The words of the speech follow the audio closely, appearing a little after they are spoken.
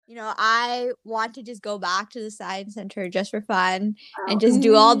I want to just go back to the science center just for fun and Wow. just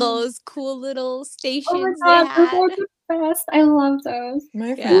do all those cool little Oh my stations they God, those had. are the best. I love those.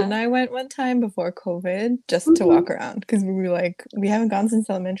 My friend Yeah. and I went one time before COVID just to Mhm. walk around because we were like, we haven't gone since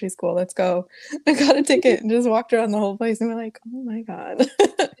elementary school. Let's go. I got a ticket and just walked around the whole place and we're like, oh my God.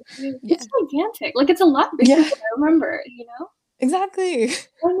 Yeah. It's gigantic. Like, it's a lot bigger Yeah. than I remember, Exactly.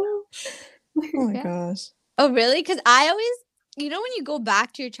 I know. Oh my Yeah. gosh. Oh, really? Because I always, when you go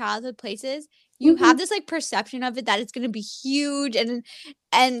back to your childhood places, you have this like perception of it that it's gonna be huge, and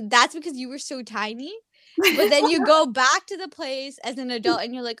that's because you were so tiny. But then you go back to the place as an adult,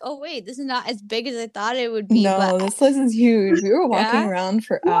 and you're like, oh wait, this is not as big as I thought it would be. No, But this place is huge. We were walking yeah, around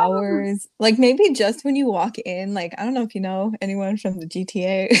for Yeah. hours. Like maybe just when you walk in, like I don't know if you know anyone from the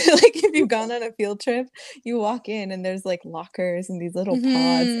GTA. Like if you've gone on a field trip, you walk in and there's like lockers and these little pods.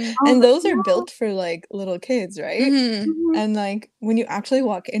 Mhm. Oh, And those are yeah. built for like little kids, right? Mhm. Mhm. And like when you actually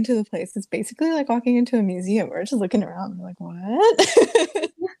walk into the place, it's basically like walking into a museum. We're just looking around. We're like, what?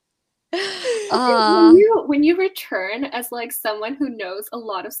 Uh, When you return as like someone who knows a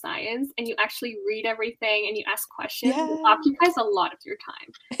lot of science and you actually read everything and you ask questions, it Yeah. occupies a lot of your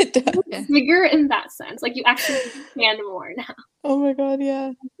time. It does. Yeah. It's bigger in that sense. Like, you actually understand more now. Oh my God,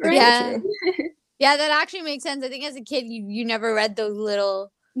 yeah. That's Yeah. so true. yeah, that actually makes sense. I think as a kid, you never read those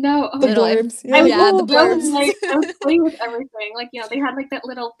little. No, oh The my Little God. blurbs. You're I like, yeah, oh, the I blurbs. was bugs. like, I was playing with everything. Like, they had like that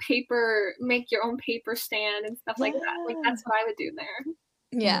little paper, make your own paper stand and stuff like that. Like, that's what I would do there.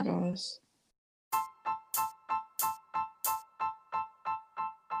 Yeah. Oh my gosh.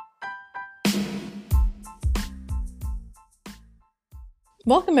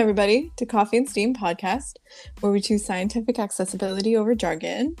 Welcome, everybody, to Coffee and Steam podcast, where we choose scientific accessibility over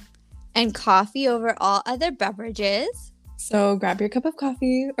jargon. And coffee over all other beverages. So grab your cup of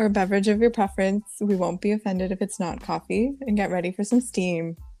coffee or beverage of your preference. We won't be offended if it's not coffee, and get ready for some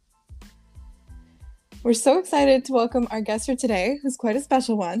steam. We're so excited to welcome our guest for today, who's quite a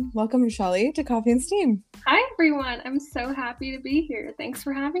special one. Welcome, Rochelle, to Coffee and Steam. Hi, everyone. I'm so happy to be here. Thanks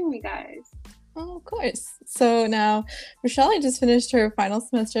for having me, guys. Oh, of course. So now, Rochelle just finished her final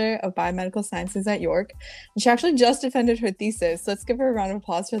semester of biomedical sciences at York, and she actually just defended her thesis. So let's give her a round of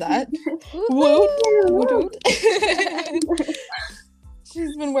applause for that. Woot! Woot, woot.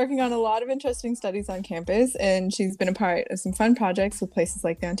 She's been working on a lot of interesting studies on campus, and she's been a part of some fun projects with places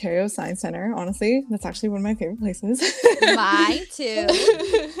like the Ontario Science Centre. Honestly, that's actually one of my favorite places. Mine too.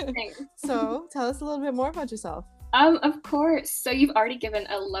 Thanks. So tell us a little bit more about yourself. Of course. So you've already given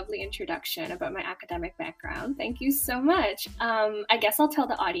a lovely introduction about my academic background. Thank you so much. I guess I'll tell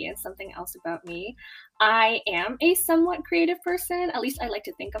the audience something else about me. I am a somewhat creative person. At least I like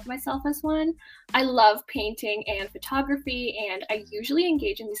to think of myself as one. I love painting and photography, and I usually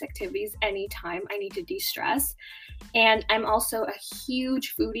engage in these activities anytime I need to de-stress. And I'm also a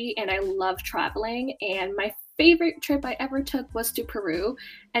huge foodie, and I love traveling. And my favorite trip I ever took was to Peru,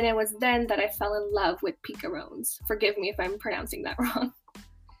 and it was then that I fell in love with picarones. Forgive me if I'm pronouncing that wrong.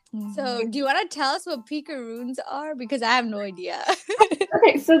 So, do you want to tell us what picaroons are? Because I have no idea.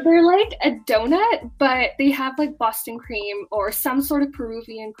 Okay, so they're like a donut, but they have like Boston cream or some sort of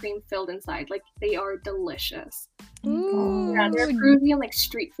Peruvian cream filled inside. Like, they are delicious. Ooh. Yeah, they're Peruvian like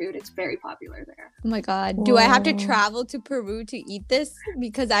street food. It's very popular there. Oh my God. Do I have to Whoa. travel to Peru to eat this?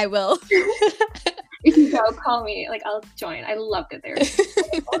 Because I will. If you go, call me. Like, I'll join. I loved it there.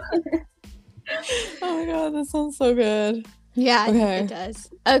 Oh my God, that sounds so good. Yeah, Okay. it does.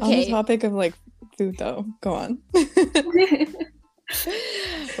 On the Okay. topic of like food, though, go on.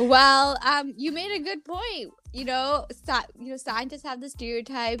 Well, you made a good point. Scientists have the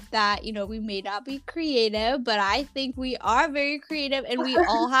stereotype that, we may not be creative, but I think we are very creative and we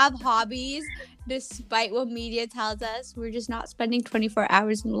all have hobbies, despite what media tells us. We're just not spending 24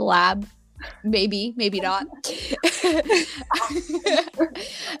 hours in the lab. Maybe not.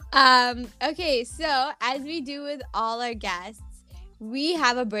 Okay, so as we do with all our guests, we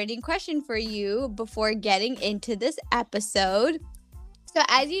have a burning question for you before getting into this episode. So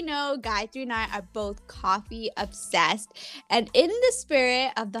as you know, Gayatri and I are both coffee obsessed. And in the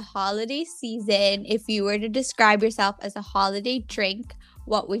spirit of the holiday season, if you were to describe yourself as a holiday drink,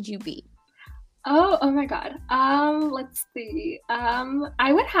 what would you be? Oh my God. Let's see.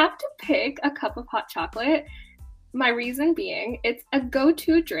 I would have to pick a cup of hot chocolate. My reason being, it's a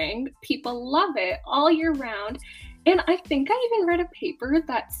go-to drink. People love it all year round. And I think I even read a paper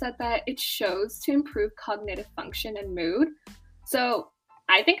that said that it shows to improve cognitive function and mood. So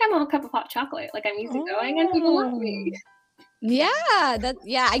I think I'm a cup of hot chocolate. Like, I'm easygoing and people love me. Yeah,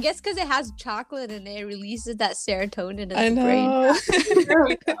 I guess because it has chocolate and it releases that serotonin in I the brain. know. There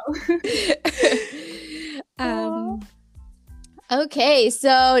we go. Okay,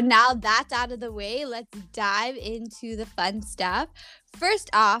 so now that's out of the way, let's dive into the fun stuff. First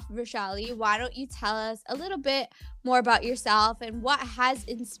off, Rochelle, why don't you tell us a little bit more about yourself and what has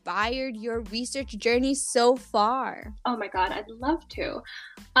inspired your research journey so far? Oh my God, I'd love to.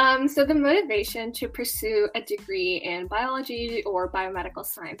 So the motivation to pursue a degree in biology or biomedical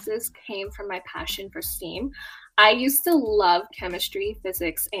sciences came from my passion for STEAM. I used to love chemistry,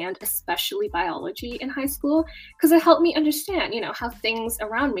 physics, and especially biology in high school because it helped me understand, how things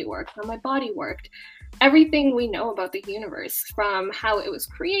around me worked, how my body worked, everything we know about the universe, from how it was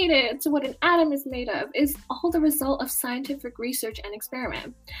created to what an atom is made of, is all the result of scientific research and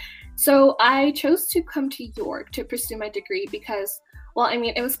experiment. So I chose to come to York to pursue my degree because, well,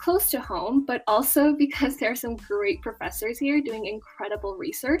 it was close to home, but also because there are some great professors here doing incredible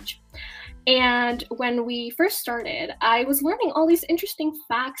research. And when we first started, I was learning all these interesting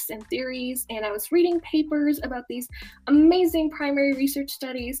facts and theories, and I was reading papers about these amazing primary research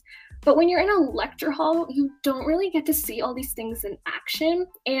studies. But when you're in a lecture hall, you don't really get to see all these things in action.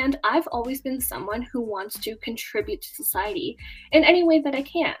 And I've always been someone who wants to contribute to society in any way that I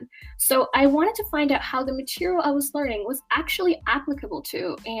can. So I wanted to find out how the material I was learning was actually applicable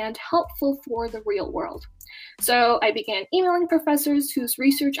to and helpful for the real world. So I began emailing professors whose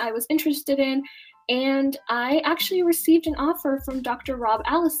research I was interested in, and I actually received an offer from Dr. Rob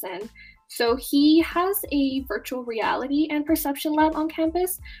Allison. So he has a virtual reality and perception lab on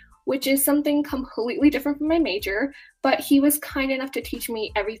campus, which is something completely different from my major, but he was kind enough to teach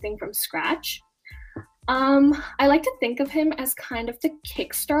me everything from scratch. I like to think of him as kind of the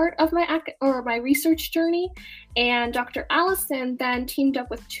kickstart of my research journey, and Dr. Allison then teamed up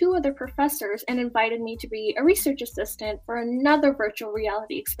with 2 other professors and invited me to be a research assistant for another virtual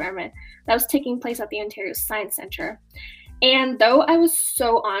reality experiment that was taking place at the Ontario Science Centre. And though I was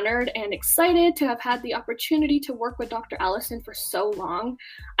so honored and excited to have had the opportunity to work with Dr. Allison for so long,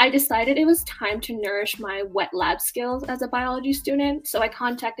 I decided it was time to nourish my wet lab skills as a biology student, so I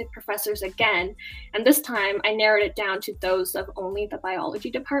contacted professors again, and this time I narrowed it down to those of only the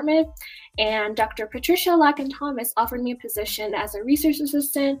biology department. And Dr. Patricia Lacken-Thomas offered me a position as a research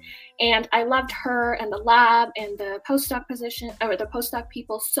assistant, and I loved her and the lab and the postdoc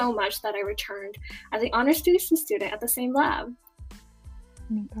people so much that I returned as an honors thesis student at the same lab. Oh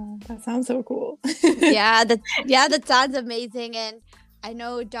my God, that sounds so cool. that sounds amazing. And I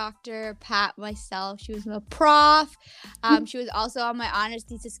know Dr. Pat myself, she was my prof. She was also on my honors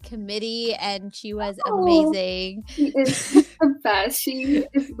thesis committee, and she was amazing. She is the best. She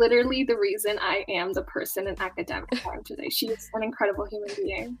is literally the reason I am the person in academic time today. She is an incredible human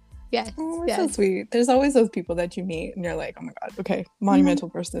being. Yes. Oh, it's so sweet. There's always those people that you meet and you're like, oh my God, okay, monumental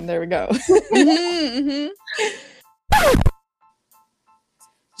person. There we go.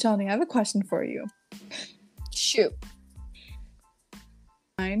 Johnny, I have a question for you. Shoot.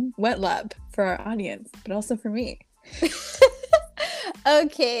 Wet lab for our audience, but also for me.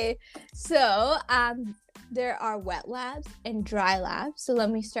 Okay, so there are wet labs and dry labs. So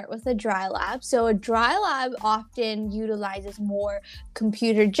let me start with a dry lab. So a dry lab often utilizes more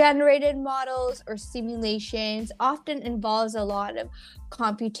computer-generated models or simulations, often involves a lot of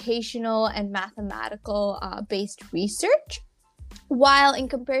computational and mathematical based research. While in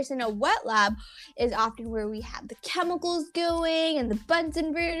comparison, a wet lab is often where we have the chemicals going and the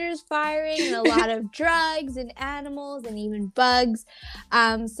Bunsen burners firing and a lot of drugs and animals and even bugs.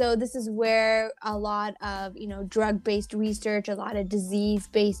 So this is where a lot of, drug-based research, a lot of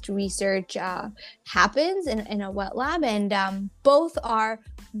disease-based research happens in a wet lab. And both are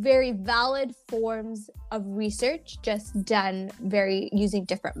very valid forms of research, just done using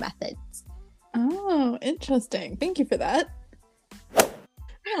different methods. Oh, interesting. Thank you for that.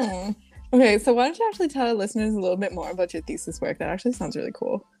 Oh. Okay, so why don't you actually tell our listeners a little bit more about your thesis work? That actually sounds really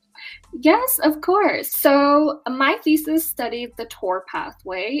cool. Yes, of course. So my thesis studied the TOR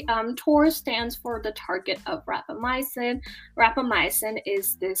pathway. TOR stands for the target of rapamycin. Rapamycin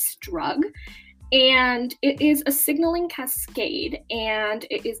is this drug, and it is a signaling cascade, and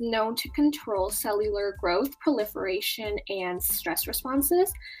it is known to control cellular growth, proliferation, and stress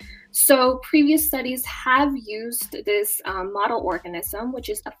responses. So previous studies have used this model organism, which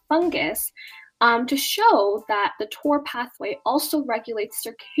is a fungus, to show that the TOR pathway also regulates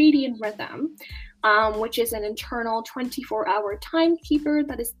circadian rhythm, which is an internal 24-hour timekeeper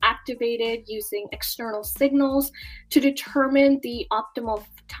that is activated using external signals to determine the optimal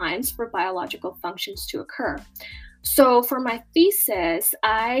times for biological functions to occur. So for my thesis,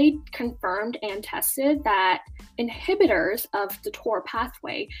 I confirmed and tested that inhibitors of the TOR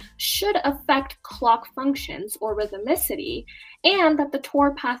pathway should affect clock functions or rhythmicity, and that the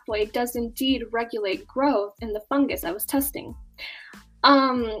TOR pathway does indeed regulate growth in the fungus I was testing.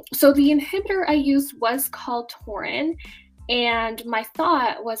 So the inhibitor I used was called Torin, and my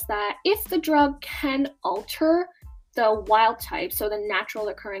thought was that if the drug can alter the wild type, so the natural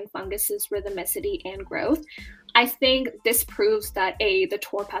occurring fungus's rhythmicity and growth, I think this proves that A, the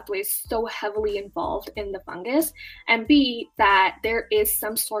TOR pathway is so heavily involved in the fungus, and B, that there is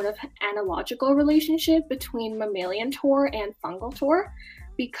some sort of analogical relationship between mammalian TOR and fungal TOR,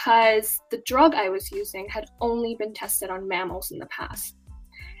 because the drug I was using had only been tested on mammals in the past.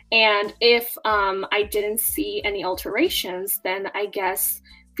 And if I didn't see any alterations, then I guess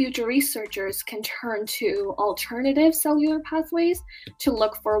future researchers can turn to alternative cellular pathways to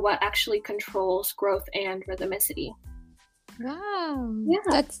look for what actually controls growth and rhythmicity. Wow.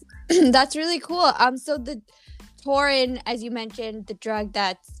 Yeah. That's really cool. So the Torin, as you mentioned, the drug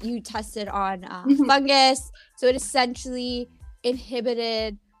that you tested on fungus, so it essentially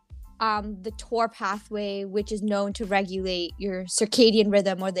inhibited the TOR pathway, which is known to regulate your circadian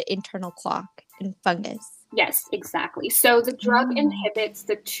rhythm or the internal clock in fungus. Yes, exactly. So the drug inhibits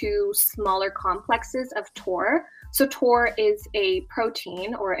the two smaller complexes of TOR. So TOR is a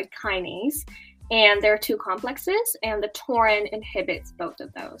protein or a kinase, and there are two complexes, and the Torin inhibits both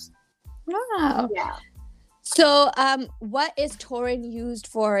of those. Wow. Yeah. So what is Torin used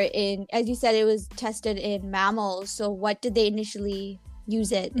for in, as you said, it was tested in mammals. So what did they initially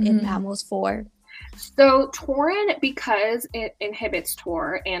use it in mammals for? So Torin, because it inhibits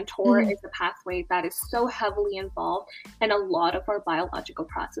TOR, and TOR is a pathway that is so heavily involved in a lot of our biological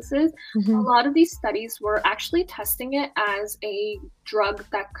processes, a lot of these studies were actually testing it as a drug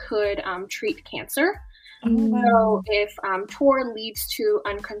that could treat cancer. So if TOR leads to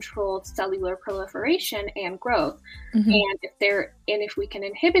uncontrolled cellular proliferation and growth, and if we can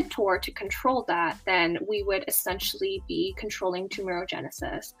inhibit TOR to control that, then we would essentially be controlling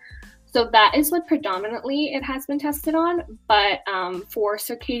tumorigenesis. So that is what predominantly it has been tested on. But for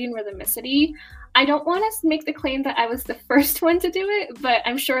circadian rhythmicity, I don't want to make the claim that I was the first one to do it, but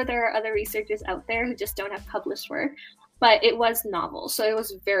I'm sure there are other researchers out there who just don't have published work. But it was novel, so it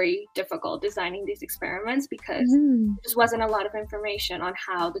was very difficult designing these experiments because there just wasn't a lot of information on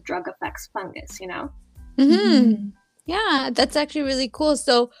how the drug affects fungus, you know? Yeah, that's actually really cool.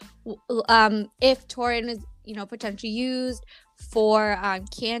 So if Torin is, potentially used for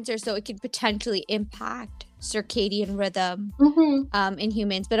cancer, so it could potentially impact circadian rhythm in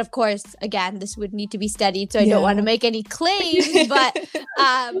humans. But of course, again, this would need to be studied, so I don't want to make any claims. But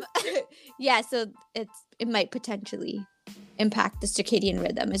yeah, so it might potentially impact the circadian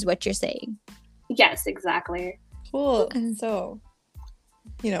rhythm, is what you're saying. Yes, exactly. Cool. So,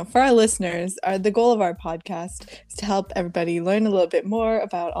 for our listeners, the goal of our podcast is to help everybody learn a little bit more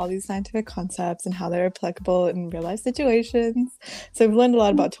about all these scientific concepts and how they're applicable in real life situations. So we've learned a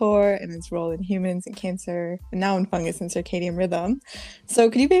lot about TOR and its role in humans and cancer, and now in fungus and circadian rhythm.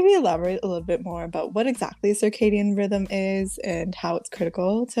 So could you maybe elaborate a little bit more about what exactly circadian rhythm is and how it's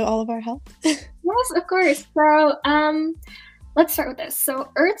critical to all of our health? Yes, of course. So let's start with this. So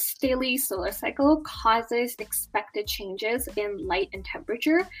Earth's daily solar cycle causes expected changes in light and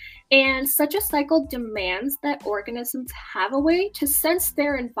temperature, and such a cycle demands that organisms have a way to sense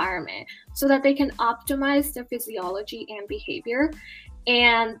their environment so that they can optimize their physiology and behavior.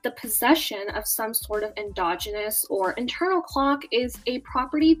 And the possession of some sort of endogenous or internal clock is a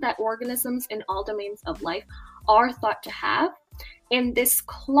property that organisms in all domains of life are thought to have. And this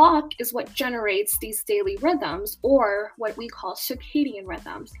clock is what generates these daily rhythms, or what we call circadian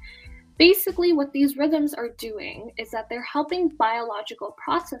rhythms. Basically, what these rhythms are doing is that they're helping biological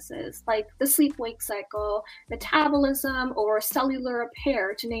processes like the sleep-wake cycle, metabolism, or cellular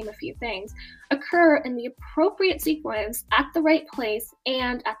repair, to name a few things, occur in the appropriate sequence at the right place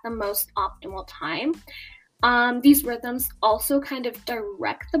and at the most optimal time. These rhythms also kind of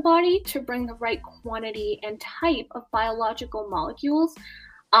direct the body to bring the right quantity and type of biological molecules,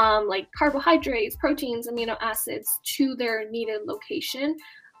 like carbohydrates, proteins, amino acids, to their needed location,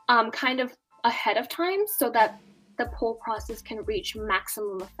 kind of ahead of time, so that the whole process can reach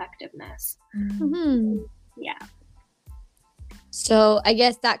maximum effectiveness. Yeah. So I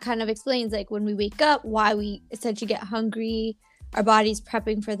guess that kind of explains, like, when we wake up, why we essentially get hungry. Our body's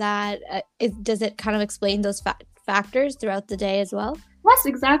prepping for that. Does it kind of explain those factors throughout the day as well? Yes,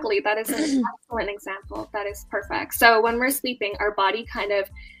 exactly. That is an excellent example. That is perfect. So when we're sleeping, our body kind of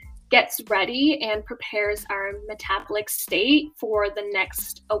gets ready and prepares our metabolic state for the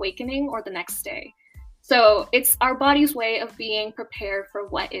next awakening or the next day. So it's our body's way of being prepared for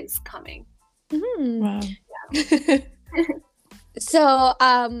what is coming. Wow. Yeah. So,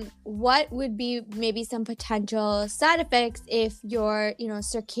 what would be maybe some potential side effects if your,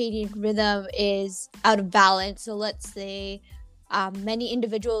 circadian rhythm is out of balance? So let's say many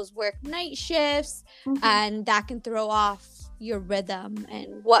individuals work night shifts, and that can throw off your rhythm.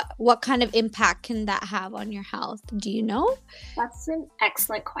 And what kind of impact can that have on your health? Do you know? That's an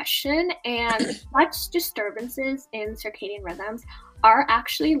excellent question. And such disturbances in circadian rhythms are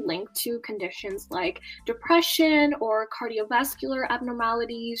actually linked to conditions like depression or cardiovascular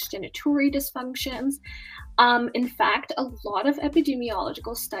abnormalities, genitory dysfunctions. In fact, a lot of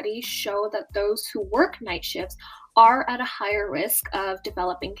epidemiological studies show that those who work night shifts are at a higher risk of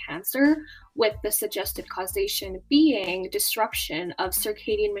developing cancer, with the suggested causation being disruption of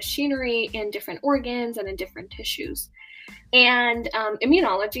circadian machinery in different organs and in different tissues. And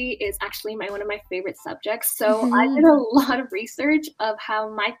immunology is actually one of my favorite subjects. So I did a lot of research of how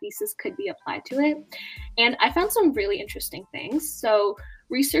my thesis could be applied to it. And I found some really interesting things. So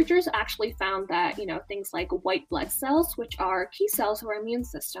researchers actually found that, things like white blood cells, which are key cells of our immune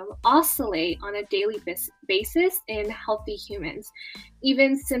system, oscillate on a daily basis in healthy humans.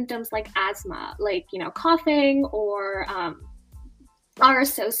 Even symptoms like asthma, like, coughing or are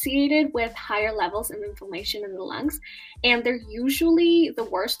associated with higher levels of inflammation in the lungs, and they're usually the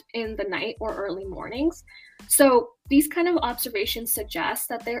worst in the night or early mornings. So these kind of observations suggest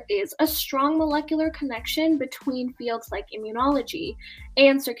that there is a strong molecular connection between fields like immunology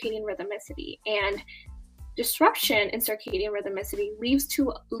and circadian rhythmicity, and disruption in circadian rhythmicity leads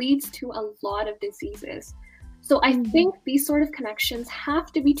to a lot of diseases. So I think these sort of connections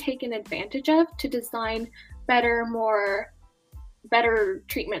have to be taken advantage of to design better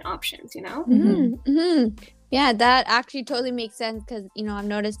treatment options, Yeah, that actually totally makes sense, because I've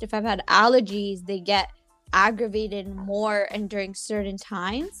noticed if I've had allergies, they get aggravated more and during certain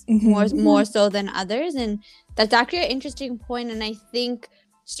times, more so than others. And that's actually an interesting point. And I think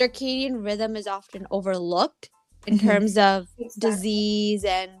circadian rhythm is often overlooked in terms of disease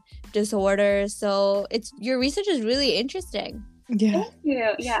and disorders. So your research is really interesting. Yeah. Thank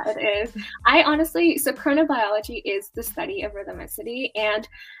you. Yeah, it is. So chronobiology is the study of rhythmicity, and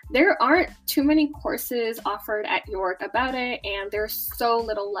there aren't too many courses offered at York about it, and there's so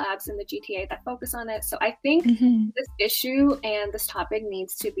little labs in the GTA that focus on it. So I think this issue and this topic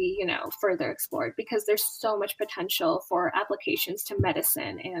needs to be, further explored, because there's so much potential for applications to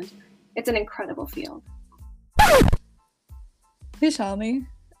medicine, and it's an incredible field. Hey, Shalini,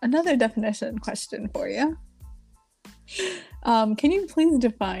 another definition question for you. Can you please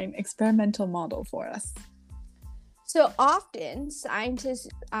define experimental model for us? So often scientists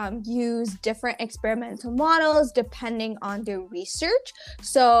use different experimental models depending on their research.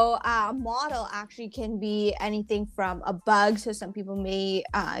 So a model actually can be anything from a bug. So some people may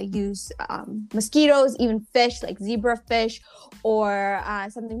use mosquitoes, even fish like zebrafish, or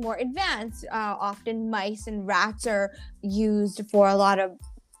something more advanced. Often mice and rats are used for a lot of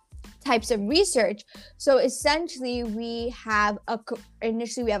types of research. So essentially we have a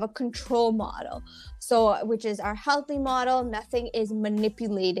control model, which is our healthy model. Nothing is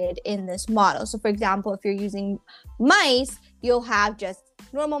manipulated in this model. So for example, if you're using mice, you'll have just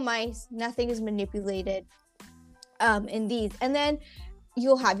normal mice, nothing is manipulated in these. And then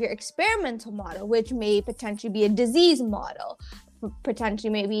you'll have your experimental model, which may potentially be a disease model.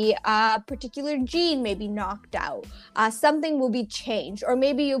 Potentially maybe a particular gene may be knocked out, something will be changed, or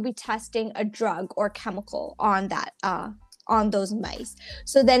maybe you'll be testing a drug or chemical on that on those mice.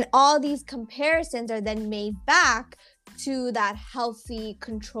 So then all these comparisons are then made back to that healthy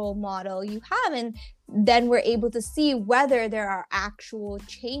control model you have, and then we're able to see whether there are actual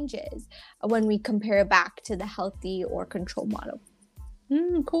changes when we compare back to the healthy or control model.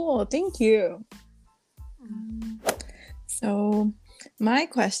 Cool, thank you. So my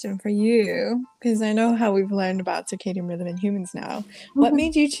question for you, because I know how we've learned about circadian rhythm in humans now, what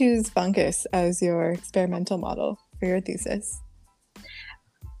made you choose fungus as your experimental model for your thesis?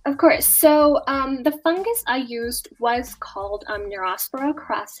 Of course. So the fungus I used was called Neurospora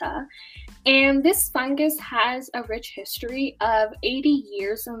crassa, and this fungus has a rich history of 80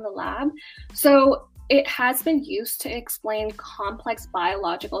 years in the lab. So it has been used to explain complex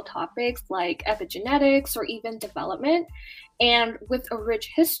biological topics like epigenetics or even development. And with a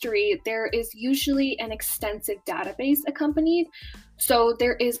rich history, there is usually an extensive database accompanied. So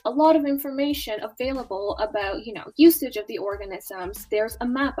there is a lot of information available about, usage of the organisms. There's a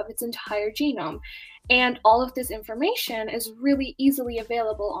map of its entire genome. And all of this information is really easily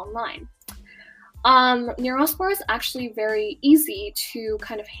available online. Neurospora is actually very easy to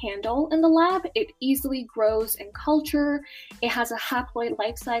kind of handle in the lab. It easily grows in culture. It has a haploid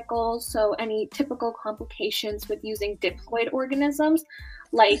life cycle, so any typical complications with using diploid organisms,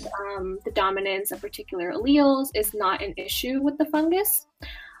 like the dominance of particular alleles, is not an issue with the fungus.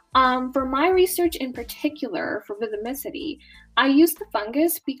 For my research in particular for rhythmicity, I use the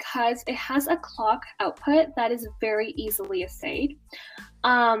fungus because it has a clock output that is very easily assayed.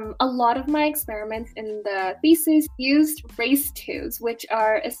 A lot of my experiments in the thesis used race tubes, which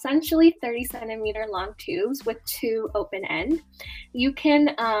are essentially 30 centimeter long tubes with 2 open ends. You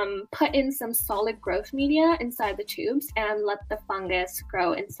can put in some solid growth media inside the tubes and let the fungus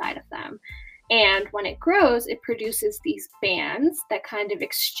grow inside of them. And when it grows, it produces these bands that kind of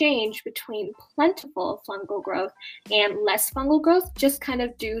exchange between plentiful fungal growth and less fungal growth, just kind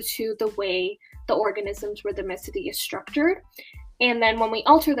of due to the way the organism's rhythmicity is structured. And then when we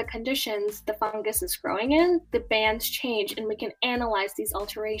alter the conditions the fungus is growing in, the bands change, and we can analyze these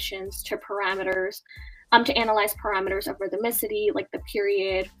alterations to parameters, to analyze parameters of rhythmicity, like the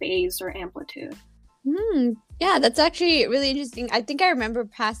period, phase, or amplitude. Yeah, that's actually really interesting. I think I remember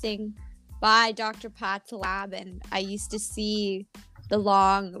passing by Dr. Pat's lab, and I used to see the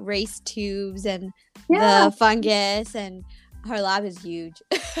long race tubes and the fungus, and her lab is huge.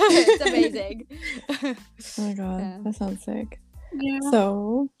 It's amazing. Oh my god, that sounds sick. Yeah.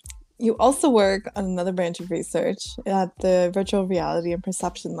 So you also work on another branch of research at the Virtual Reality and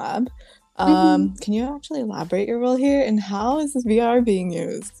Perception Lab. Can you actually elaborate your role here, and how is this VR being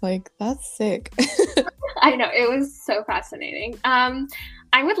used? Like, that's sick. I know, it was so fascinating.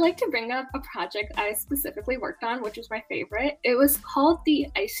 I would like to bring up a project I specifically worked on, which was my favorite. It was called the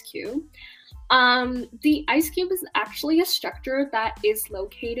Ice Cube. The Ice Cube is actually a structure that is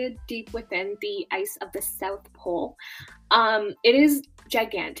located deep within the ice of the South Pole. It is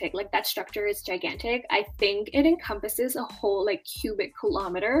gigantic. Like, that structure is gigantic. I think it encompasses a whole cubic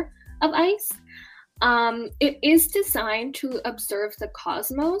kilometer of ice. It is designed to observe the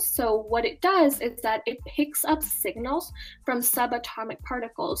cosmos. So what it does is that it picks up signals from subatomic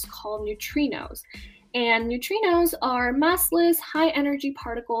particles called neutrinos. And neutrinos are massless, high-energy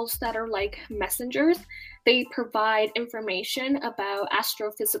particles that are like messengers. They provide information about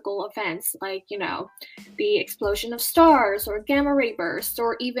astrophysical events like, the explosion of stars or gamma ray bursts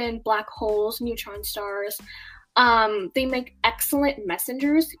or even black holes, neutron stars. They make excellent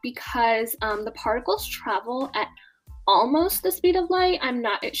messengers because the particles travel at almost the speed of light. I'm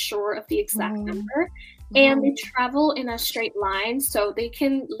not sure of the exact number. And they travel in a straight line, so they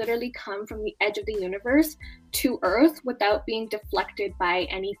can literally come from the edge of the universe to Earth without being deflected by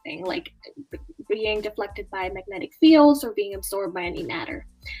anything, like being deflected by magnetic fields or being absorbed by any matter.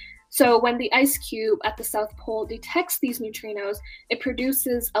 So when the ice cube at the South Pole detects these neutrinos, it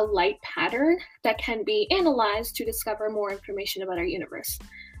produces a light pattern that can be analyzed to discover more information about our universe.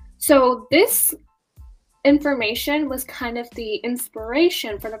 So this information was kind of the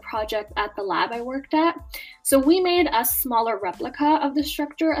inspiration for the project at the lab I worked at. So we made a smaller replica of the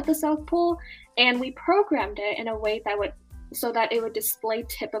structure at the South Pole, and we programmed it in a way that it would display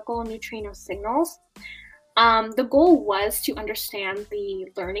typical neutrino signals. The goal was to understand the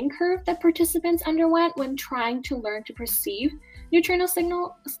learning curve that participants underwent when trying to learn to perceive neutrino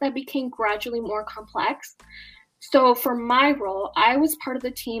signals that became gradually more complex. So for my role, I was part of the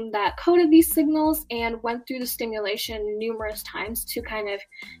team that coded these signals and went through the stimulation numerous times to kind of,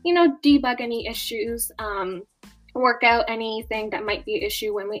 debug any issues, work out anything that might be an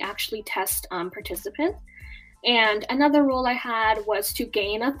issue when we actually test participants. And another role I had was to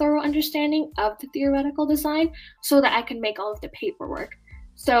gain a thorough understanding of the theoretical design so that I can make all of the paperwork.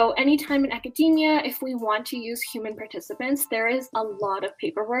 So anytime in academia, if we want to use human participants, there is a lot of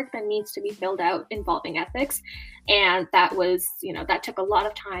paperwork that needs to be filled out involving ethics. And that was, that took a lot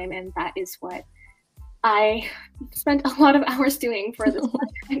of time, and that is what I spent a lot of hours doing for this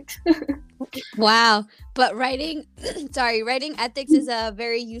project. Wow. But writing ethics is a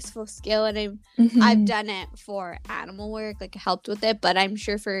very useful skill, and I've done it for animal work, helped with it, but I'm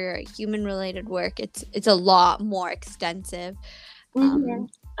sure for human related work, it's a lot more extensive.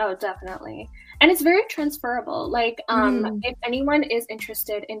 Oh, definitely. And it's very transferable. If anyone is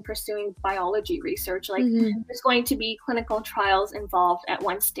interested in pursuing biology research, there's going to be clinical trials involved at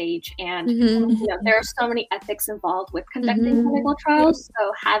one stage. And there are so many ethics involved with conducting clinical trials.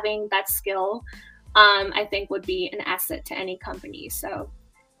 So having that skill, I think, would be an asset to any company. So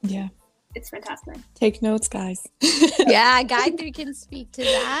yeah, it's fantastic. Take notes, guys. Yeah, Gayatri can speak to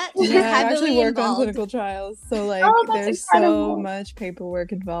that. Yeah, I actually work on clinical trials, so there's incredible. So much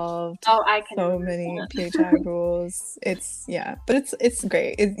paperwork involved. Oh, I can. So many PHI rules. It's but it's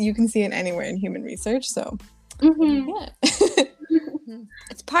great. You can see it anywhere in human research. So yeah.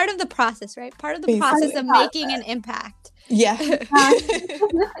 It's part of the process, right? Part of the process of making an impact. Yeah.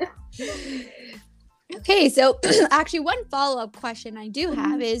 Okay, so actually one follow-up question I do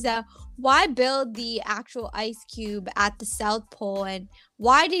have is why build the actual ice cube at the South Pole, and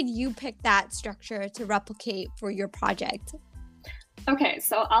why did you pick that structure to replicate for your project? Okay,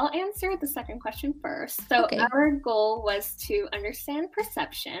 so I'll answer the second question first. So Okay. our goal was to understand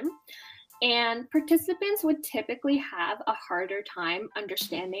perception, and participants would typically have a harder time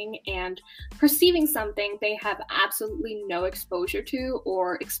understanding and perceiving something they have absolutely no exposure to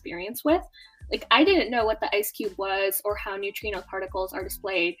or experience with. Like, I didn't know what the ice cube was or how neutrino particles are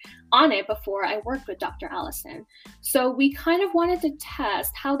displayed on it before I worked with Dr. Allison. So we kind of wanted to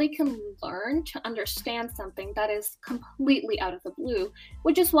test how they can learn to understand something that is completely out of the blue,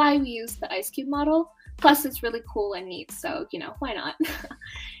 which is why we used the ice cube model. Plus, it's really cool and neat, so, why not?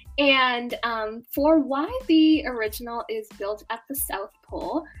 And for why the original is built at the South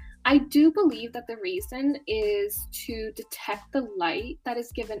Pole, I do believe that the reason is to detect the light that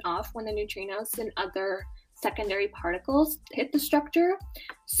is given off when the neutrinos and other secondary particles hit the structure.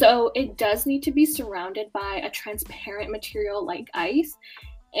 So it does need to be surrounded by a transparent material like ice.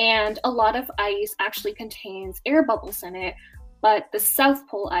 And a lot of ice actually contains air bubbles in it, but the South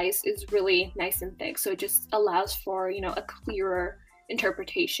Pole ice is really nice and thick. So it just allows for, a clearer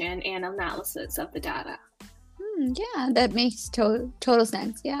interpretation and analysis of the data. Yeah, that makes total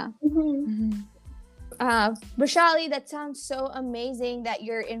sense. Yeah. Vaishali, that sounds so amazing that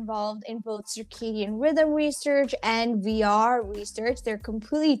you're involved in both circadian rhythm research and VR research. They're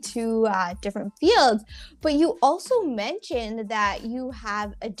completely two different fields, but you also mentioned that you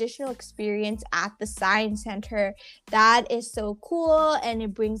have additional experience at the Science Center. That is so cool, and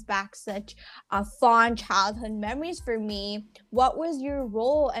it brings back such fond childhood memories for me. What was your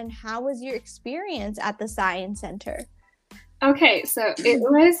role and how was your experience at the Science Center? Okay, so it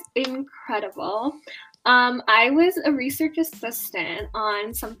was incredible. I was a research assistant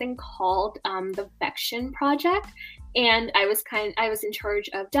on something called the Vection project, and I was in charge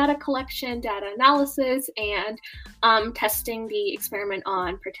of data collection, data analysis, and testing the experiment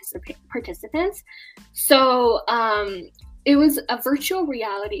on participants. So it was a virtual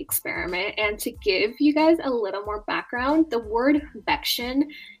reality experiment, and to give you guys a little more background, the word Vection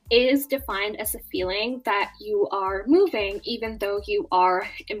is defined as a feeling that you are moving even though you are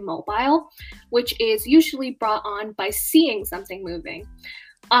immobile, which is usually brought on by seeing something moving.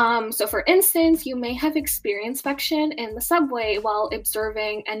 So for instance, you may have experienced Vection in the subway while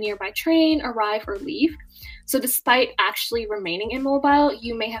observing a nearby train arrive or leave. So despite actually remaining immobile,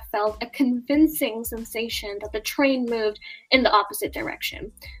 you may have felt a convincing sensation that the train moved in the opposite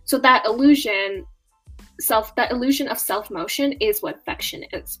direction. So that illusion of self-motion is what Vection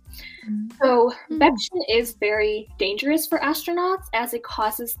is. So Vection is very dangerous for astronauts as it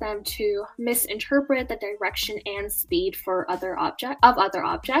causes them to misinterpret the direction and speed for other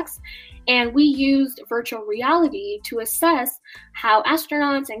objects. And we used virtual reality to assess how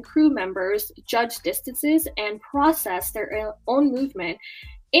astronauts and crew members judge distances and process their own movement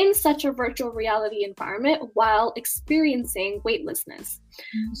in such a virtual reality environment while experiencing weightlessness.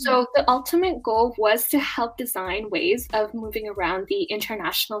 So the ultimate goal was to help design ways of moving around the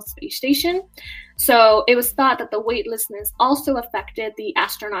International Space Station. So it was thought that the weightlessness also affected the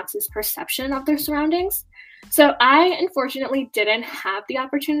astronauts' perception of their surroundings. So I unfortunately didn't have the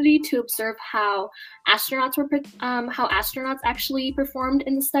opportunity to observe how astronauts actually performed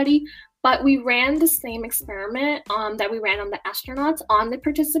in the study, but we ran the same experiment that we ran on the astronauts on the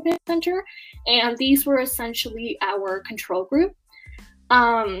participant center, and these were essentially our control group.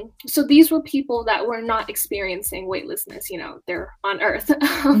 So these were people that were not experiencing weightlessness, they're on Earth.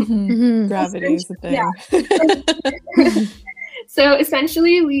 Gravity is a thing. So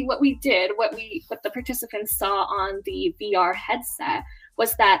essentially what the participants saw on the VR headset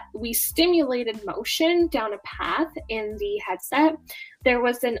was that we stimulated motion down a path in the headset. There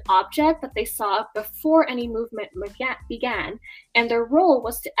was an object that they saw before any movement began, and their role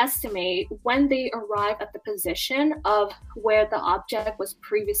was to estimate when they arrive at the position of where the object was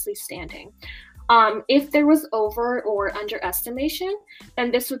previously standing. If there was over or underestimation, then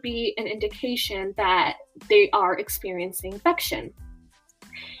this would be an indication that they are experiencing Vection.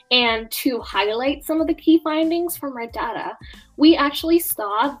 And to highlight some of the key findings from our data, we actually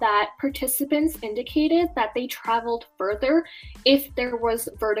saw that participants indicated that they traveled further if there was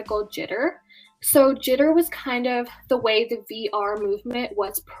vertical jitter. So jitter was kind of the way the VR movement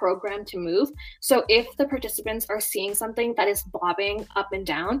was programmed to move. So if the participants are seeing something that is bobbing up and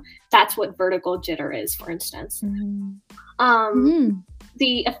down, that's what vertical jitter is, for instance.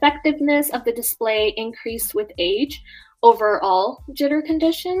 The effectiveness of the display increased with age over all jitter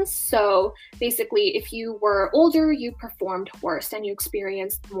conditions. So basically, if you were older, you performed worse and you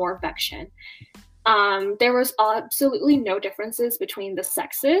experienced more Vection. There was absolutely no differences between the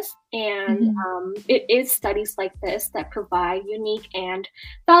sexes, and it is studies like this that provide unique and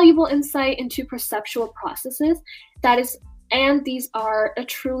valuable insight into perceptual processes. And these are a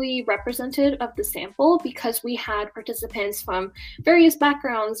truly representative of the sample, because we had participants from various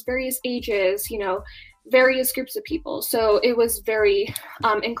backgrounds, various ages, various groups of people. So it was very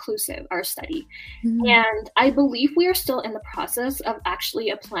inclusive, our study. And I believe we are still in the process of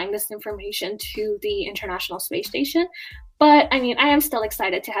actually applying this information to the International Space Station. But I mean, I am still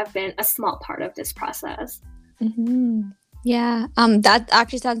excited to have been a small part of this process. Yeah, that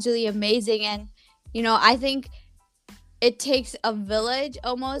actually sounds really amazing. And, I think it takes a village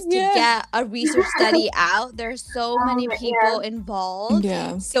almost to get a research study out. There's so many people involved.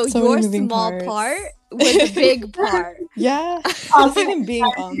 Yeah. So your small part was a big part. Yeah. Just even being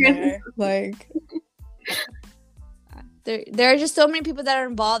on there. Like, there are just so many people that are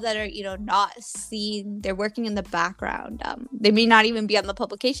involved that are, not seen. They're working in the background. They may not even be on the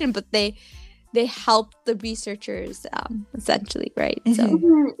publication, but they help the researchers, essentially, right?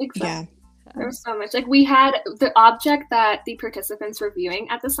 So Exactly. yeah. There was so much. Like, we had the object that the participants were viewing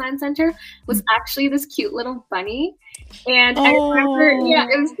at the Science Center was actually this cute little bunny. And I remember,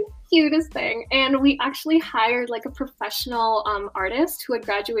 it was the cutest thing. And we actually hired like a professional artist who had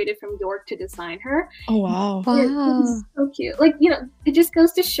graduated from York to design her. Oh, wow. It was so cute. Like, it just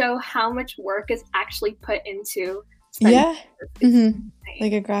goes to show how much work is actually put into studying. Yeah.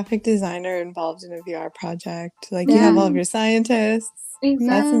 Like a graphic designer involved in a VR project. Like, you have all of your scientists. Exactly.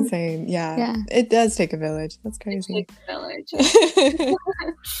 That's insane. Yeah. It does take a village. That's crazy. It takes a village.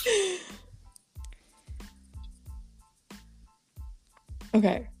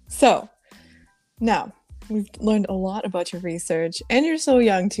 Okay, so now we've learned a lot about your research, and you're so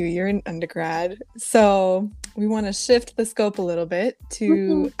young too. You're an undergrad. So we want to shift the scope a little bit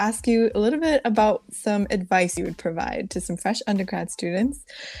to ask you a little bit about some advice you would provide to some fresh undergrad students,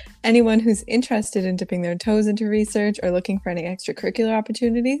 anyone who's interested in dipping their toes into research or looking for any extracurricular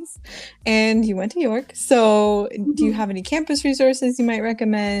opportunities. And you went to York, so do you have any campus resources you might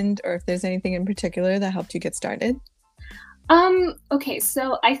recommend, or if there's anything in particular that helped you get started? Okay,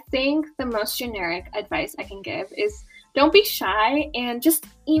 so I think the most generic advice I can give is don't be shy and just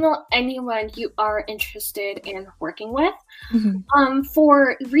email anyone you are interested in working with.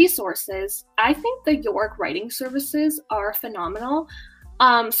 For resources, I think the York Writing Services are phenomenal.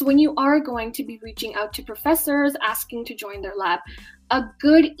 So when you are going to be reaching out to professors, asking to join their lab, a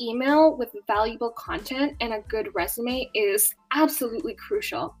good email with valuable content and a good resume is absolutely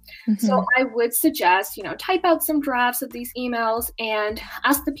crucial. So I would suggest, type out some drafts of these emails and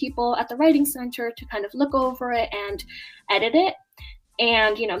ask the people at the Writing Center to kind of look over it and edit it.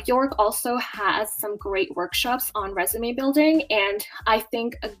 And, York also has some great workshops on resume building. And I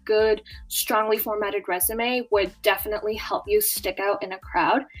think a good, strongly formatted resume would definitely help you stick out in a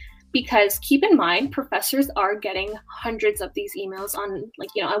crowd. Because keep in mind, professors are getting hundreds of these emails on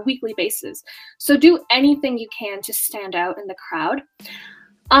a weekly basis. So do anything you can to stand out in the crowd.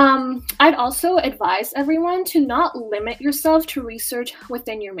 I'd also advise everyone to not limit yourself to research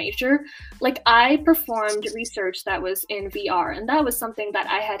within your major. Like, I performed research that was in VR, and that was something that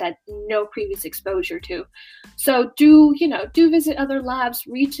I had no previous exposure to. So do visit other labs,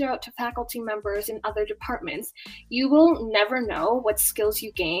 reach out to faculty members in other departments. You will never know what skills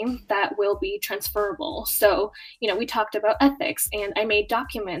you gain that will be transferable. So, we talked about ethics, and I made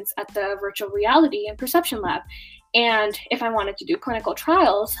documents at the virtual reality and perception lab. And if I wanted to do clinical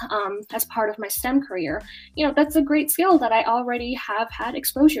trials as part of my STEM career, that's a great skill that I already have had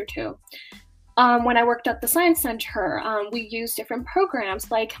exposure to. When I worked at the Science Center, we used different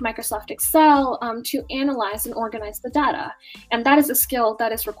programs like Microsoft Excel to analyze and organize the data. And that is a skill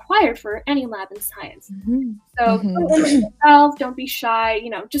that is required for any lab in science. So don't limit yourself, don't be shy,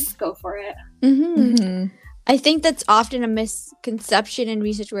 just go for it. I think that's often a misconception in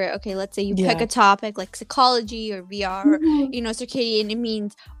research where, okay, let's say you pick a topic like psychology or VR or, circadian, it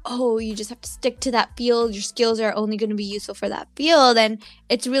means, you just have to stick to that field. Your skills are only going to be useful for that field. And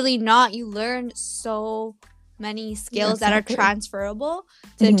it's really not. You learn so many skills that are transferable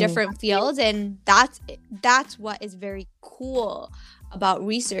to different fields. And that's what is very cool about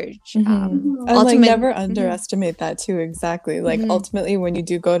research. I never underestimate that too. Exactly. Like ultimately, when you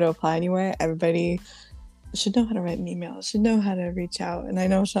do go to apply anywhere, everybody should know how to write an email, should know how to reach out. And I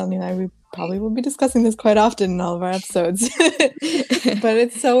know Shalini and I, we probably will be discussing this quite often in all of our episodes. But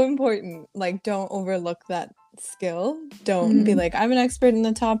it's so important. Like, don't overlook that skill. Don't be like, I'm an expert in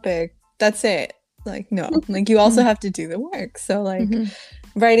the topic. That's it. Like, no. Like, you also have to do the work. So, like,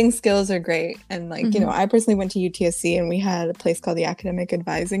 writing skills are great. And like, you know, Mhm. I personally went to UTSC and we had a place called the Academic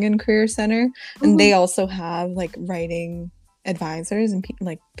Advising and Career Center. And they also have like writing advisors and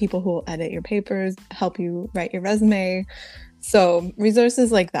like people who will edit your papers, help you write your resume. So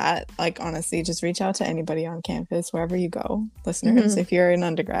resources like that, like honestly, just reach out to anybody on campus, wherever you go, listeners. If you're an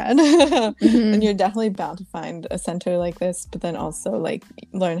undergrad, then you're definitely bound to find a center like this, but then also like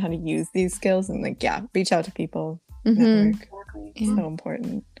learn how to use these skills and like, yeah, reach out to people, network. Exactly. So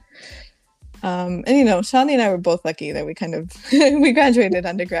important. And you know, Shani and I were both lucky that we kind of we graduated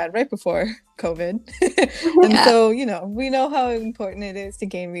undergrad right before COVID. And so, you know, we know how important it is to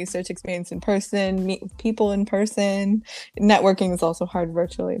gain research experience in person, meet people in person. Networking is also hard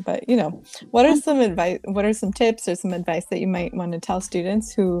virtually, but you know, what are some tips or some advice that you might want to tell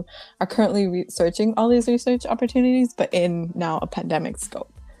students who are currently researching all these research opportunities, but in now a pandemic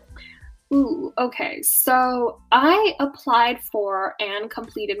scope? Ooh, okay. So I applied for and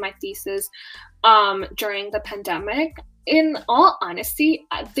completed my thesis during the pandemic. In all honesty,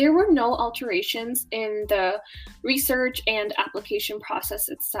 there were no alterations in the research and application process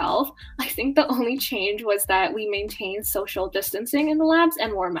itself. I think the only change was that we maintained social distancing in the labs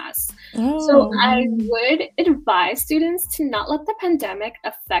and wore masks. So I would advise students to not let the pandemic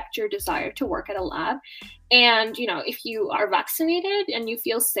affect your desire to work at a lab. And, you know, if you are vaccinated and you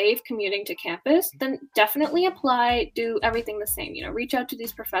feel safe commuting to campus, then definitely apply, do everything the same. You know, reach out to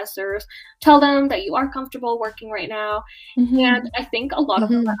these professors, tell them that you are comfortable working right now. And I think a lot of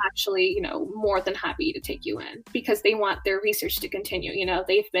them are actually, you know, more than happy to take you in because they want their research to continue. You know,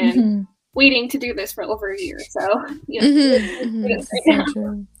 they've been waiting to do this for over a year. So, you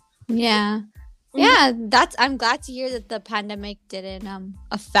know, Yeah, I'm glad to hear that the pandemic didn't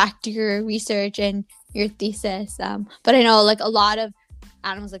affect your research and your thesis. But I know like a lot of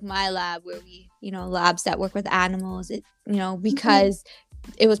animals, like my lab where we, you know, labs that work with animals, it, you know, because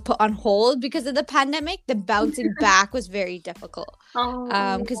it was put on hold because of the pandemic, the bouncing back was very difficult.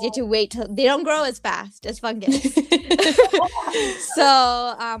 Because you have to wait till they don't grow as fast as fungus.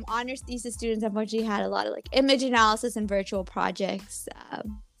 So honors thesis students unfortunately had a lot of like image analysis and virtual projects.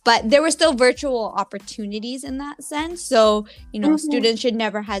 But there were still virtual opportunities in that sense. So, you know, students should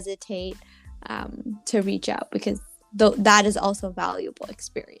never hesitate to reach out because that is also a valuable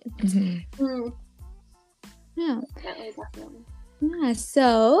experience. Yeah. Definitely. Yeah,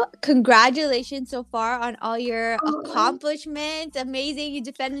 so congratulations so far on all your accomplishments. Amazing. You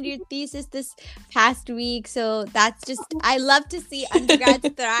defended your thesis this past week. So that's just, I love to see undergrads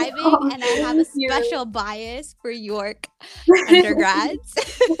thriving. And I have a special bias for York undergrads.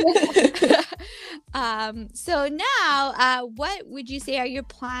 So now, what would you say are your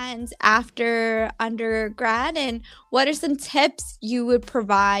plans after undergrad? And what are some tips you would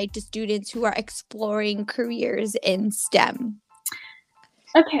provide to students who are exploring careers in STEM?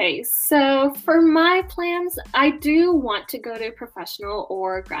 Okay, so for my plans, I do want to go to professional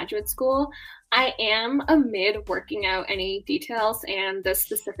or graduate school. I am amid working out any details and the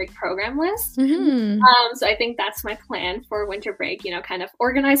specific program list. So I think that's my plan for winter break, you know, kind of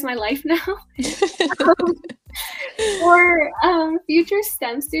organize my life now. For future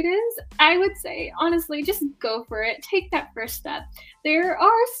STEM students, I would say, honestly, just go for it. Take that first step. There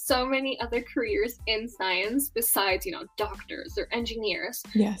are so many other careers in science besides, you know, doctors or engineers.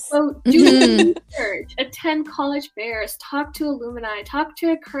 Yes. So do research, attend college fairs, talk to alumni, talk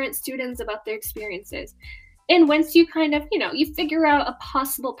to current students about their experiences. And once you kind of, you know, you figure out a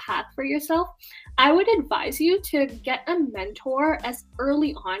possible path for yourself, I would advise you to get a mentor as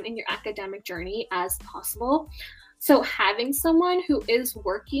early on in your academic journey as possible. So having someone who is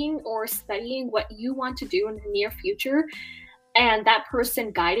working or studying what you want to do in the near future and that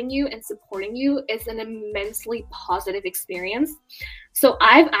person guiding you and supporting you is an immensely positive experience. So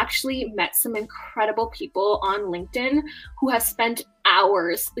I've actually met some incredible people on LinkedIn who have spent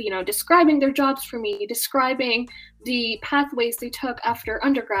hours, you know, describing their jobs for me, describing the pathways they took after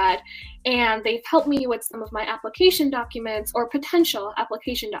undergrad, and they've helped me with some of my application documents or potential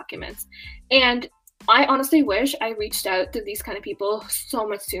application documents. And I honestly wish I reached out to these kind of people so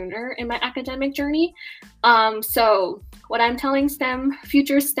much sooner in my academic journey. So what I'm telling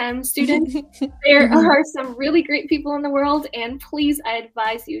future STEM students, there are some really great people in the world, and please, I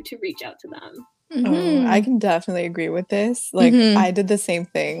advise you to reach out to them. Oh, I can definitely agree with this. Like, I did the same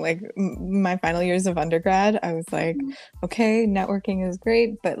thing. Like, my final years of undergrad, I was like, okay, networking is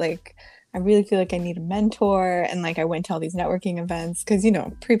great, but like, I really feel like I need a mentor. And like, I went to all these networking events because, you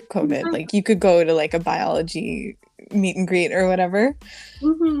know, pre-COVID, like you could go to like a biology meet and greet or whatever.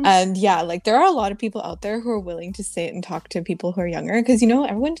 Mhm. And yeah, like there are a lot of people out there who are willing to sit and talk to people who are younger because, you know,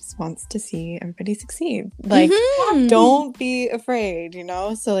 everyone just wants to see everybody succeed. Like, Mhm. don't be afraid, you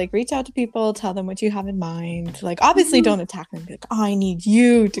know? So, like, reach out to people, tell them what you have in mind. Like, obviously, don't attack them. Be like, I need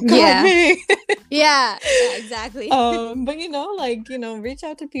you to cut Yeah. me. Yeah, exactly. But, you know, like, you know, reach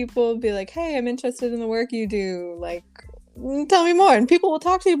out to people, be like, hey, I'm interested in the work you do. Like, tell me more. And people will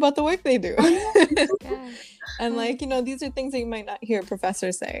talk to you about the work they do. Yeah. And like, you know, these are things that you might not hear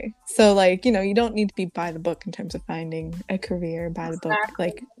professors say. So like, you know, you don't need to be by the book in terms of finding a career by the book.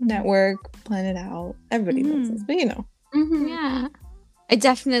 Like network, plan it out. Everybody knows this, but you know. Mhm. Yeah. I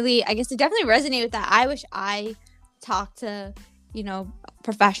guess I definitely resonate with that. I wish I talked to, you know,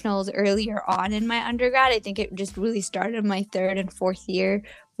 professionals earlier on in my undergrad. I think it just really started in my 3rd and 4th year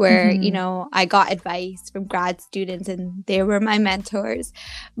where, you know, I got advice from grad students and they were my mentors.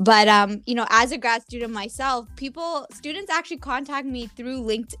 But, you know, as a grad student myself, students actually contact me through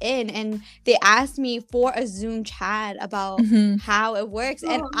LinkedIn and they asked me for a Zoom chat about how it works.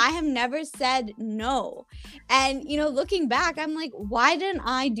 And I have never said no. And, you know, looking back, I'm like, why didn't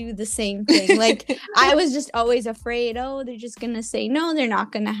I do the same thing? Like, I was just always afraid, oh, they're just going to say no, they're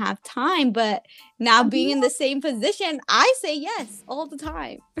not going to have time. But now being in the same position, I say yes all the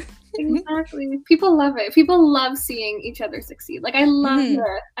time. Exactly. People love it. People love seeing each other succeed. Like I love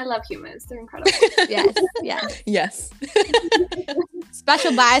humans. They're incredible. Yes, yes. Yes.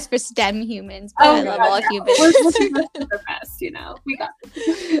 Special bias for STEM humans. But I love all humans. We're the best, you know. We got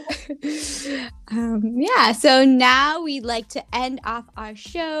this. Yeah, so now we'd like to end off our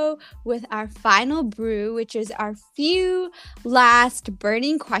show with our final brew, which is our few last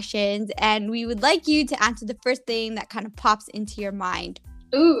burning questions. And we would like you to answer the first thing that kind of pops into your mind.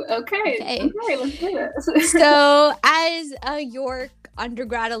 Ooh, okay, let's do this. So, as a York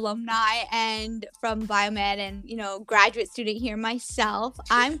undergrad alumni and from biomed and, you know, graduate student here myself,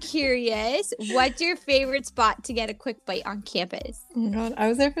 I'm curious, what's your favorite spot to get a quick bite on campus? Oh my god, I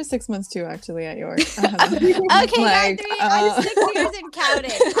was there for 6 months too, actually, at York. Okay, Like, Guthrie, I'm 6 years and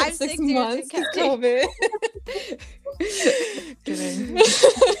counting. I'm 6 6 years months and of counting. COVID. Kidding.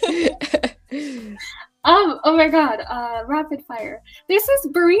 Oh my god, rapid fire. There's this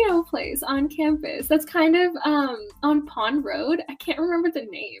burrito place on campus that's kind of on Pond Road. I can't remember the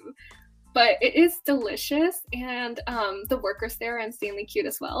name, but it is delicious and the workers there are insanely cute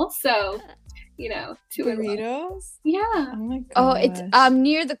as well. So, you know, Burritos? Yeah. Oh my god. Oh, it's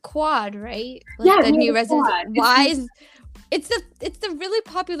near the quad, right? Like Yeah, the near new the residence. quad. Why is it's the really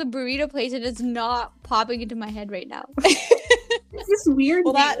popular burrito place and it's not popping into my head right now. It's this weird.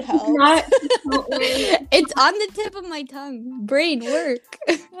 Well, that name. helps. It's on the tip of my tongue. Brain work.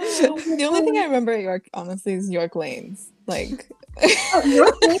 The only thing I remember at York, honestly, is York Lanes. Like,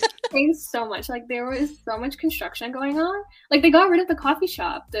 York Lanes changed so much. Like there was so much construction going on. Like they got rid of the coffee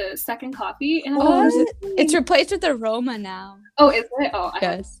shop, the Second Coffee, and It's replaced with Aroma now. Oh, is it? Oh, I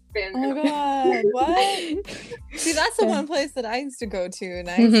Yes. haven't oh been. my god, what? See, that's the one place that I used to go to, and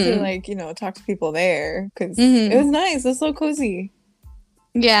I used to like, you know, talk to people there because it was nice. It was so cozy.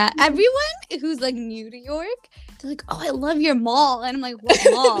 Yeah, everyone who's like new to York, they're like, "Oh, I love your mall," and I'm like, "What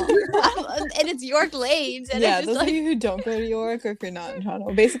mall?" And it's York Lanes. And Yeah, it's those just of you who don't go to York, or if you're not in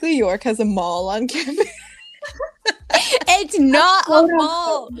Toronto, basically York has a mall on campus. it's not a Quote,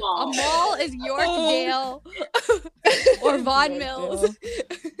 mall. unquote, mall. A mall is Yorkdale or Vaughan Mills.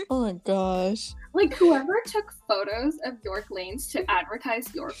 Oh my gosh. Like whoever took photos of York Lanes to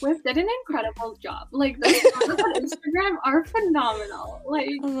advertise York with did an incredible job. Like those photos on Instagram are phenomenal. Like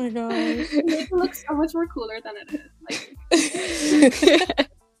Oh my gosh. they make it look so much more cooler than it is.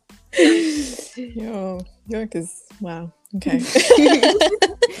 Like Yo, York is wow. Okay.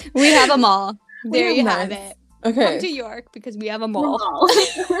 We have a mall. There have you have nice. it. Come Okay. to York because we have a mall. mall.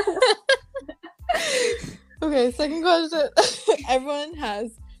 Okay, second question. Everyone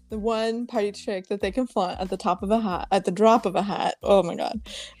has the one party trick that they can flaunt at the top of a hat, at the drop of a hat. Oh my god.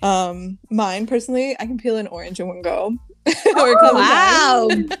 Mine personally, I can peel an orange in one go. Or Wow.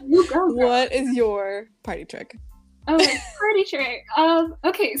 You go, girl. What is your party trick? Oh, party trick.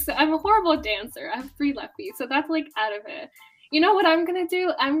 Okay, so I'm a horrible dancer. I have 3 left feet, so that's like out of it. You know what I'm gonna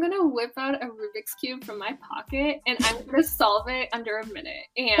do? I'm gonna whip out a Rubik's Cube from my pocket and I'm gonna solve it under a minute.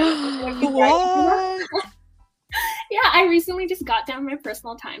 And What? yeah, I recently just got down my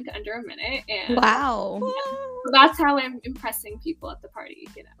personal time to under a minute, and Wow. that's how I'm impressing people at the party.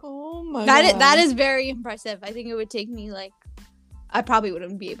 You know. Oh my That god. is very impressive. I think it would take me like I probably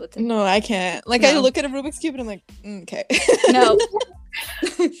wouldn't be able to. No, I can't. Like I No. look at a Rubik's Cube and I'm like, okay. No.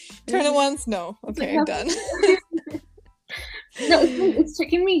 Turn it once? No. Okay, Yeah. done. No, it's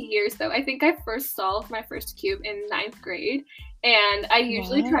taken me years though. I think I first solved my first cube in 9th grade, and I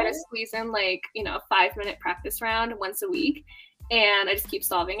usually try to squeeze in like, you know, a 5-minute practice round once a week, and I just keep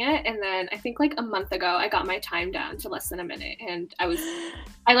solving it. And then I think like a month ago, I got my time down to less than a minute, and I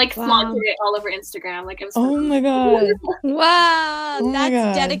like flaunted it all over Instagram. Like it was. Oh my god! Wow, Oh my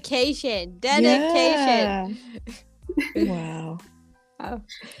that's God. dedication. Yeah. Wow.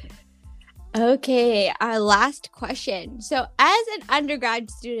 Okay, our last question. So, as an undergrad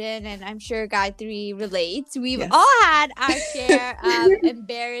student, and I'm sure Gayatri relates, we've Yes. all had our share of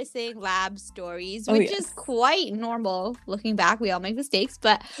embarrassing lab stories, Oh, which yes. is quite normal. Looking back, we all make mistakes,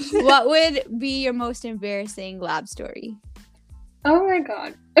 but what would be your most embarrassing lab story? Oh my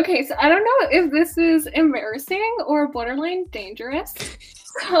god. Okay, so I don't know if this is embarrassing or borderline dangerous.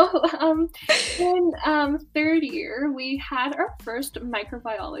 So, in 3rd year, we had our first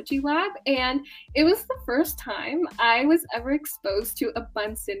microbiology lab, and it was the first time I was ever exposed to a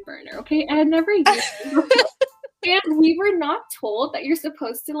Bunsen burner. Okay, I had never used it before. And we were not told that you're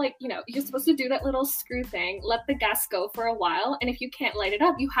supposed to, like, you know, you're supposed to do that little screw thing, let the gas go for a while, and if you can't light it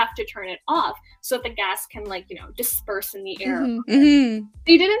up, you have to turn it off so that the gas can, like, you know, disperse in the air. Mm-hmm.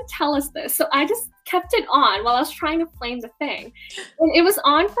 They didn't tell us this, so I just kept it on while I was trying to flame the thing. And it was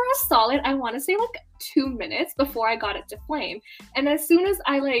on for a solid, I want to say, like 2 minutes before I got it to flame. And as soon as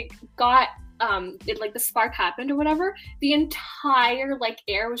I, like, got it, like the spark happened or whatever, the entire like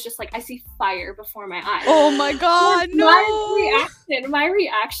air was just like, I see fire before my eyes. Oh my god, no! My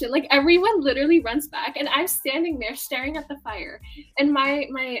reaction, like everyone literally runs back, and I'm standing there staring at the fire, and my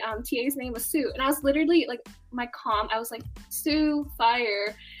TA's name was Sue, and I was literally like, I was like, Sue,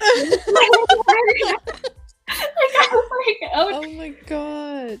 fire. Like, I was like, Oh my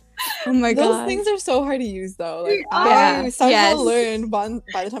god. Oh my Those god. things are so hard to use though. Like Yeah. I somehow Yes. learned one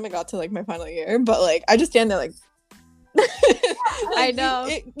by the time I got to like my final year, but like I just stand there like I know.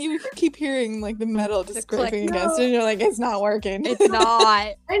 You keep hearing like the metal just click. scraping against it, and you're like, it's not working. It's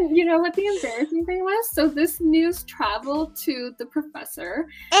not. And you know what the embarrassing thing was? So this news traveled to the professor.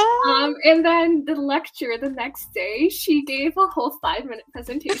 And then the lecturer the next day, she gave a whole 5-minute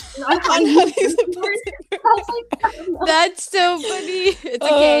presentation on how to use the board. I was like, I don't know. That's so funny. It's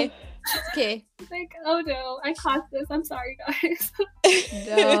okay. It's okay. Like, oh no, I caught this. I'm sorry, guys.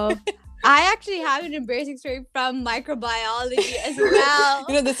 No. I actually have an embarrassing story from microbiology as well.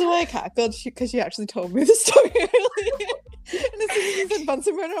 You know, this is why I cackled because she actually told me the story earlier. And as soon as you said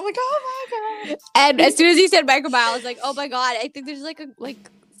Bunsen burner, I'm like, oh my god. And as soon as you said microbiology, I was like, oh my god, I think there's like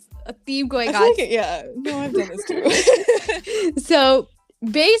a theme going I feel on. like yeah. No, I've done this too. So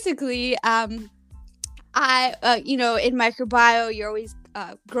basically, I you know, in microbio, you're always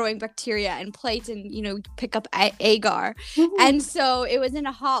growing bacteria and plates, and you know, pick up agar. And so it was in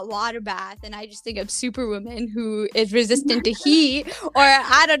a hot water bath, and I just think of Superwoman who is resistant to heat, or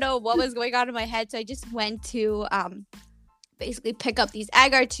I don't know what was going on in my head. So I just went to basically pick up these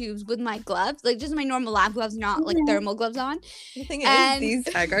agar tubes with my gloves, like just my normal lab gloves, not like thermal gloves on. The thing And- is,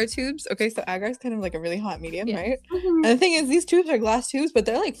 these agar tubes, okay, so agar is kind of like a really hot medium, Yeah. right? And the thing is, these tubes are glass tubes, but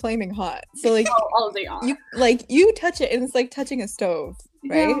they're like flaming hot. So like Oh, they are. you touch it and it's like touching a stove,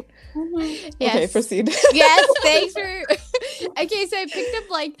 right? Yes. Okay, proceed. Yes, thanks for. Okay, so I picked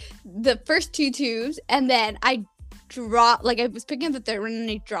up like the first 2 tubes, and then I dropped, like I was picking up the third one, and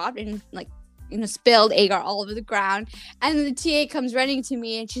I dropped and like, you know, spilled agar all over the ground. And then the TA comes running to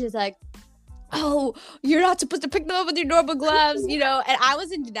me, and she's like, "Oh, you're not supposed to pick them up with your normal gloves," you know. And I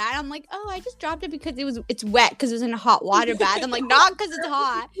was in denial. I'm like, "Oh, I just dropped it because it's wet because it was in a hot water bath." I'm like, "Not because it's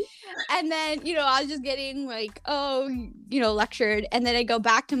hot." And then, you know, I was just getting like, oh, you know, lectured. And then I go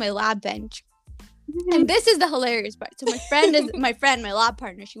back to my lab bench. And this is the hilarious part. So my lab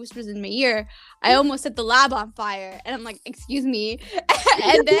partner, she whispers in my ear, "I almost set the lab on fire." And I'm like, "Excuse me."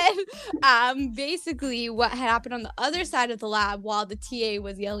 And then basically what had happened on the other side of the lab while the TA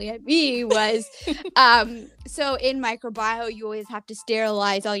was yelling at me was so in microbio, you always have to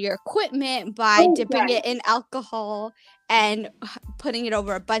sterilize all your equipment by dipping it in alcohol and putting it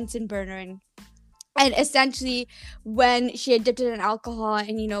over a Bunsen burner. And essentially, when she had dipped it in alcohol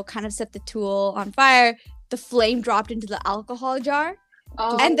and, you know, kind of set the tool on fire, the flame dropped into the alcohol jar.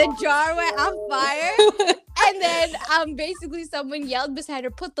 Oh, And the jar went on fire. And then basically someone yelled beside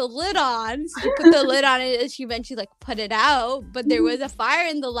her, "Put the lid on." So she put the lid on it, and she eventually like put it out. But there was a fire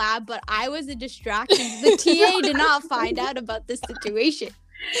in the lab, but I was a distraction. The TA did not find out about this situation.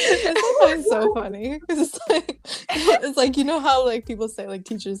 It's so funny because it's like you know how like people say like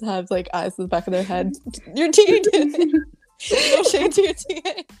teachers have like eyes in the back of their head. Your TA did. No shade to your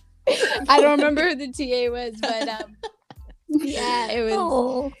TA. I don't remember who the TA was, but yeah, it was.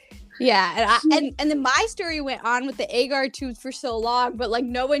 Oh. Yeah, and then my story went on with the agar tubes for so long, but like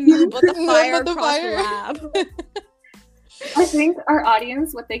no one knew about the fire About the across fire. the lab. I think our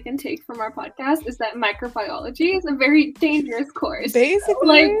audience, what they can take from our podcast is that microbiology is a very dangerous course.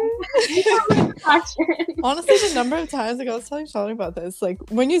 Basically. Honestly, Honestly, the number of times, like I was telling Charlie about this, like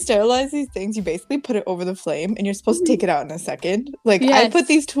when you sterilize these things, you basically put it over the flame and you're supposed to take it out in a second. Like I Yes. put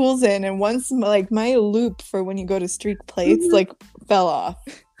these tools in, and once like my loop for when you go to streak plates like fell off.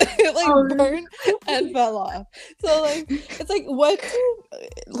 It like Oh. burned and fell off. So like it's like what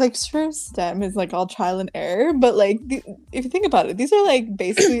like sure STEM is like all trial and error, but like if you think about it, these are like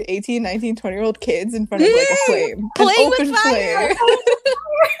basically 18, 19, 20-year-old kids in front of like a flame. Playing an with open fire.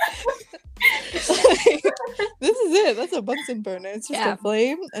 Like, this is it. That's a Bunsen burner. It's just Yeah. a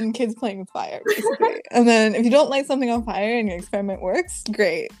flame and kids playing with fire, basically. And then if you don't light something on fire and your experiment works,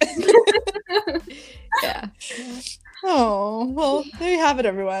 great. Yeah. Oh, well, there you have it,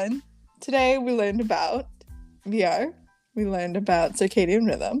 everyone. Today we learned about VR. We learned about circadian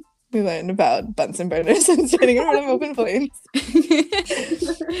rhythm. We learned about Bunsen burners and standing in front of open flames.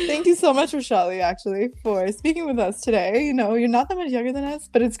 Thank you so much, Roshali, actually, for speaking with us today. You know, you're not that much younger than us,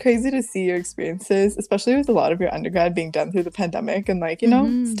 but it's crazy to see your experiences, especially with a lot of your undergrad being done through the pandemic. And like, you know,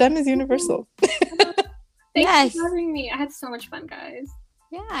 Mhm. STEM is universal. Thanks Yes. for having me. I had so much fun, guys.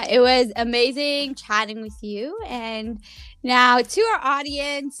 Yeah, it was amazing chatting with you. And now to our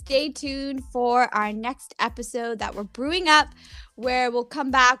audience, stay tuned for our next episode that we're brewing up, where we'll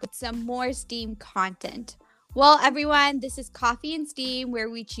come back with some more STEAM content. Well, everyone, this is Coffee and Steam, where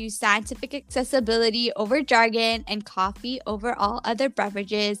we choose scientific accessibility over jargon and coffee over all other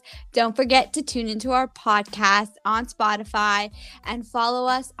beverages. Don't forget to tune into our podcast on Spotify and follow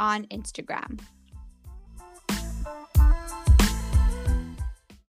us on Instagram.